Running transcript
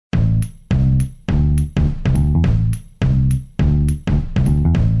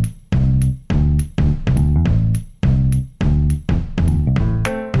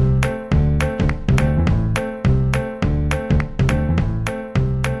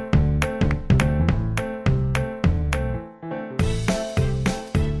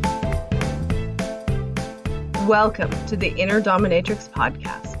Welcome to the Inner Dominatrix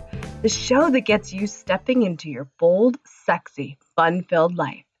podcast, the show that gets you stepping into your bold, sexy, fun-filled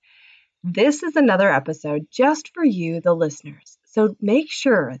life. This is another episode just for you, the listeners. So make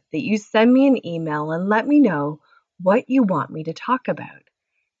sure that you send me an email and let me know what you want me to talk about.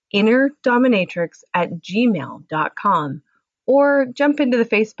 innerdominatrix@gmail.com, or jump into the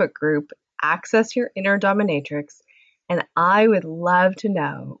Facebook group, Access Your Inner Dominatrix, and I would love to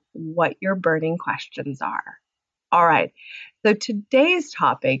know what your burning questions are. All right, so today's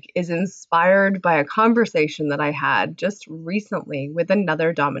topic is inspired by a conversation that I had just recently with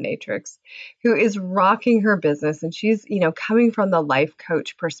another dominatrix who is rocking her business, and she's, coming from the life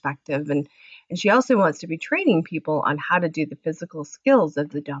coach perspective, and she also wants to be training people on how to do the physical skills of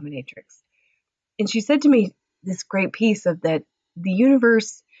the dominatrix. And she said to me this great piece of that the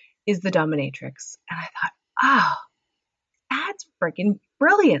universe is the dominatrix. And I thought, that's freaking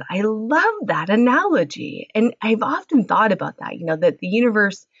brilliant. I love that analogy. And I've often thought about that, that the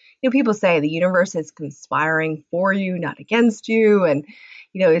universe, people say the universe is conspiring for you, not against you. And,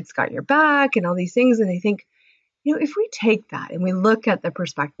 it's got your back and all these things. And I think, if we take that and we look at the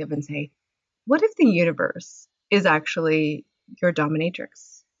perspective and say, what if the universe is actually your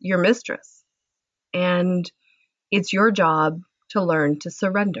dominatrix, your mistress? And it's your job to learn to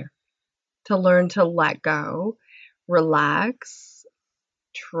surrender, to learn to let go, relax,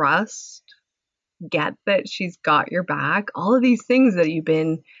 trust, get that she's got your back, all of these things that you've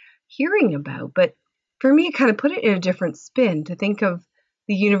been hearing about. But for me, kind of put it in a different spin to think of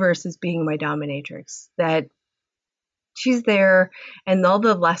the universe as being my dominatrix, that she's there and all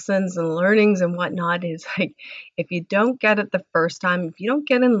the lessons and learnings and whatnot is like, if you don't get it the first time, if you don't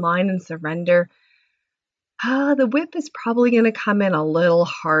get in line and surrender, the whip is probably going to come in a little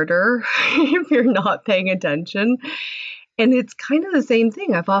harder if you're not paying attention. And it's kind of the same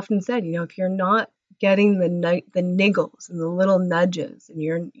thing. I've often said, if you're not getting the niggles and the little nudges and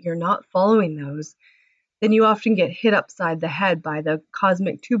you're not following those, then you often get hit upside the head by the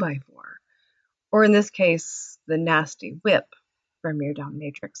cosmic 2x4. Or in this case, the nasty whip from your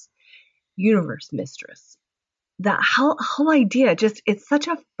dominatrix, universe mistress. That whole idea, it's such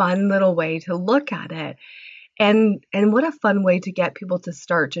a fun little way to look at it. And what a fun way to get people to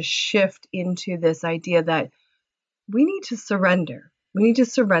start to shift into this idea that we need to surrender. We need to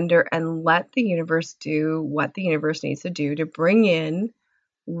surrender and let the universe do what the universe needs to do to bring in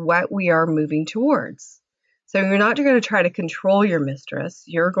what we are moving towards. So you're not going to try to control your mistress.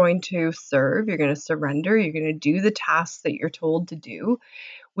 You're going to serve. You're going to surrender. You're going to do the tasks that you're told to do,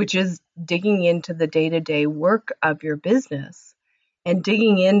 which is digging into the day-to-day work of your business and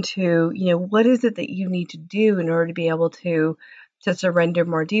digging into, what is it that you need to do in order to be able to surrender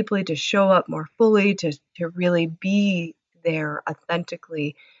more deeply, to show up more fully, to really be there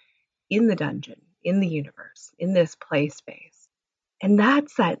authentically in the dungeon, in the universe, in this play space. And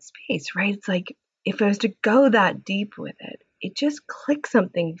that's that space, right? It's like, if I was to go that deep with it, it just clicks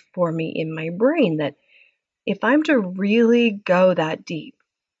something for me in my brain that if I'm to really go that deep,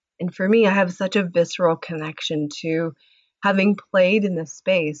 and for me, I have such a visceral connection to having played in the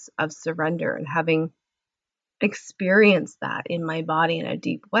space of surrender and having experienced that in my body in a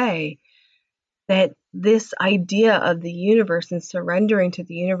deep way, that this idea of the universe and surrendering to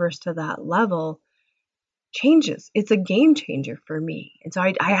the universe to that level changes. It's a game changer for me. And so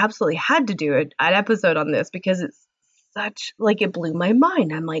I absolutely had to do an episode on this because it's such, it blew my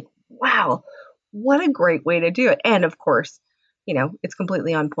mind. I'm like, wow, what a great way to do it. And of course, it's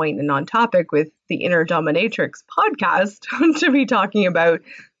completely on point and on topic with the Inner Dominatrix podcast to be talking about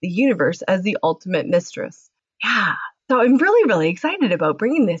the universe as the ultimate mistress. Yeah. So I'm really, really excited about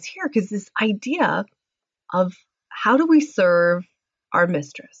bringing this here because this idea of how do we serve our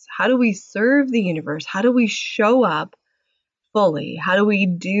mistress? How do we serve the universe? How do we show up fully? How do we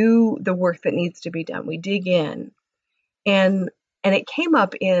do the work that needs to be done? We dig in. And it came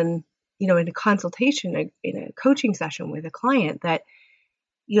up in a consultation, in a coaching session with a client that,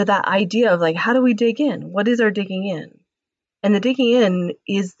 that idea of how do we dig in? What is our digging in? And the digging in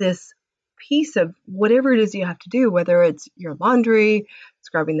is this piece of whatever it is you have to do, whether it's your laundry,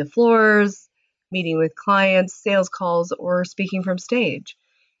 scrubbing the floors, meeting with clients, sales calls, or speaking from stage,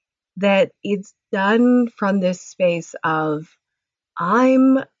 that it's done from this space of,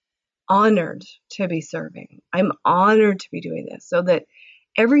 I'm honored to be serving. I'm honored to be doing this, so that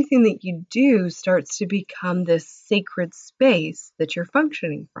everything that you do starts to become this sacred space that you're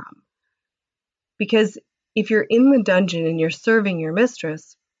functioning from. Because if you're in the dungeon and you're serving your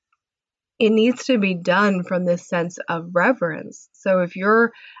mistress, it needs to be done from this sense of reverence. So if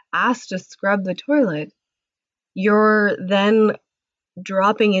you're asked to scrub the toilet, you're then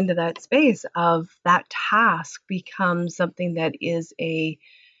dropping into that space of that task becomes something that is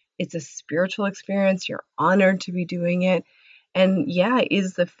it's a spiritual experience. You're honored to be doing it. And yeah,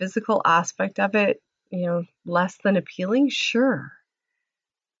 is the physical aspect of it, less than appealing? Sure.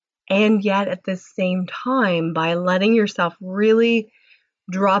 And yet at the same time, by letting yourself really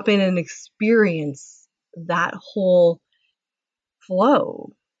drop in and experience that whole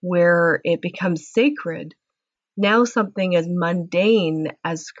flow where it becomes sacred, now something as mundane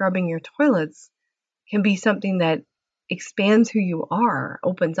as scrubbing your toilets can be something that expands who you are,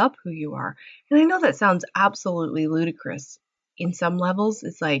 opens up who you are. And I know that sounds absolutely ludicrous in some levels.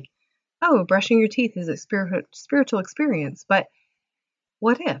 It's like, oh, brushing your teeth is a spiritual experience. But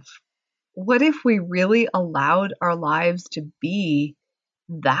what if? What if we really allowed our lives to be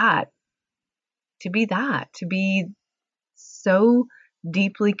that? To be so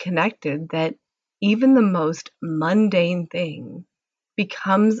deeply connected that even the most mundane thing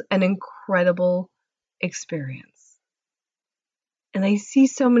becomes an incredible experience. And I see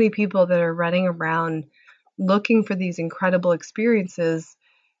so many people that are running around looking for these incredible experiences,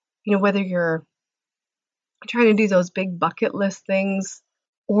 whether you're trying to do those big bucket list things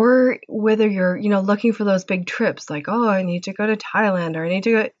or whether you're, looking for those big trips like, oh, I need to go to Thailand or I need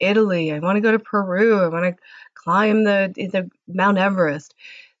to go to Italy. I want to go to Peru. I want to climb the Mount Everest.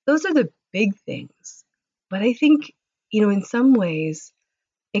 Those are the big things. But I think, in some ways,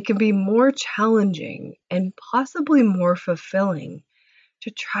 it can be more challenging and possibly more fulfilling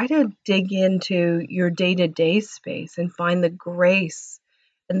to try to dig into your day-to-day space and find the grace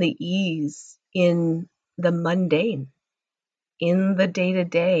and the ease in the mundane, in the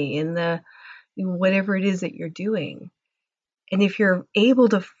day-to-day, in the whatever it is that you're doing. And if you're able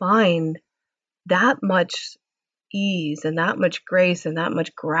to find that much ease and that much grace and that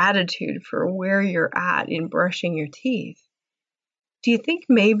much gratitude for where you're at in brushing your teeth, do you think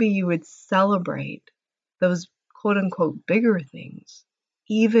maybe you would celebrate those quote unquote bigger things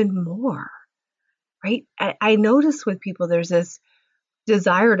even more, right? I notice with people, there's this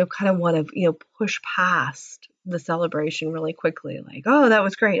desire to kind of want to, push past the celebration really quickly. Like, oh, that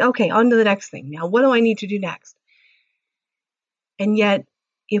was great. Okay, on to the next thing. Now, what do I need to do next? And yet,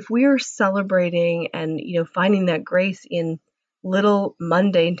 if we're celebrating and, finding that grace in little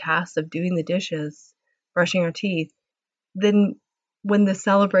mundane tasks of doing the dishes, brushing our teeth, then when the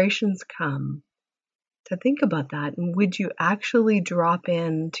celebrations come, to think about that, and would you actually drop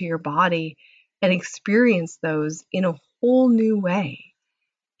into your body and experience those in a whole new way,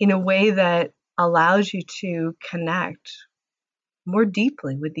 in a way that allows you to connect more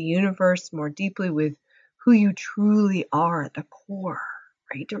deeply with the universe, more deeply with who you truly are at the core,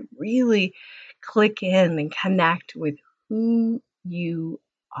 right? To really click in and connect with who you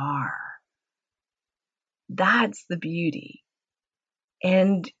are. That's the beauty.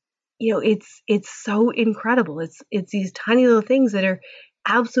 And it's so incredible. It's these tiny little things that are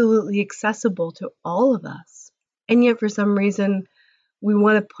absolutely accessible to all of us. And yet for some reason we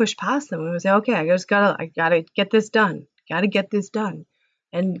want to push past them. We want to say, okay, I gotta get this done. Gotta get this done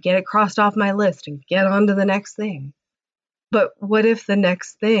and get it crossed off my list and get on to the next thing. But what if the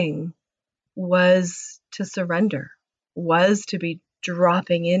next thing was to surrender, was to be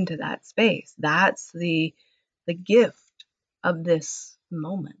dropping into that space? That's the gift of this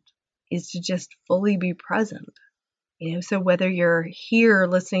moment, is to just fully be present. So whether you're here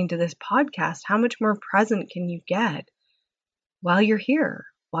listening to this podcast, how much more present can you get while you're here,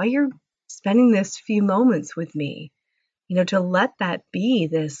 while you're spending this few moments with me, to let that be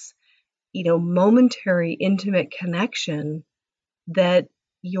this, momentary intimate connection that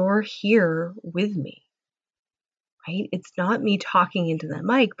you're here with me, right? It's not me talking into that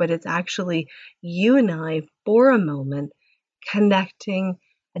mic, but it's actually you and I for a moment connecting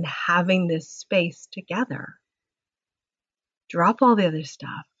and having this space together. Drop all the other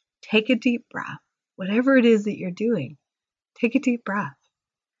stuff. Take a deep breath. Whatever it is that you're doing, take a deep breath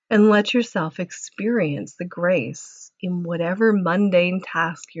and let yourself experience the grace in whatever mundane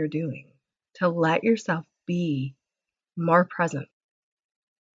task you're doing, to let yourself be more present.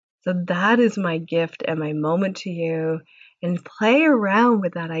 So that is my gift and my moment to you. And play around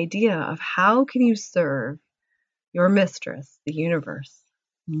with that idea of how can you serve your mistress, the universe,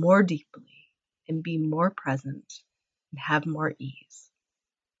 more deeply and be more present and have more ease.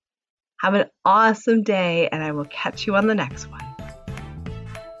 Have an awesome day, and I will catch you on the next one.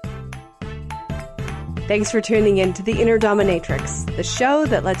 Thanks for tuning in to The Inner Dominatrix, the show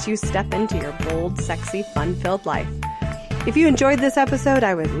that lets you step into your bold, sexy, fun-filled life. If you enjoyed this episode,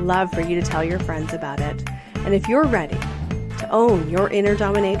 I would love for you to tell your friends about it. And if you're ready to own your inner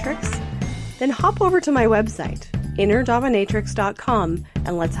dominatrix, then hop over to my website, innerdominatrix.com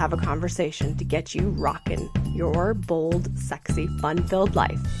and let's have a conversation to get you rocking your bold, sexy, fun-filled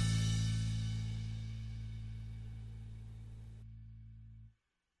life.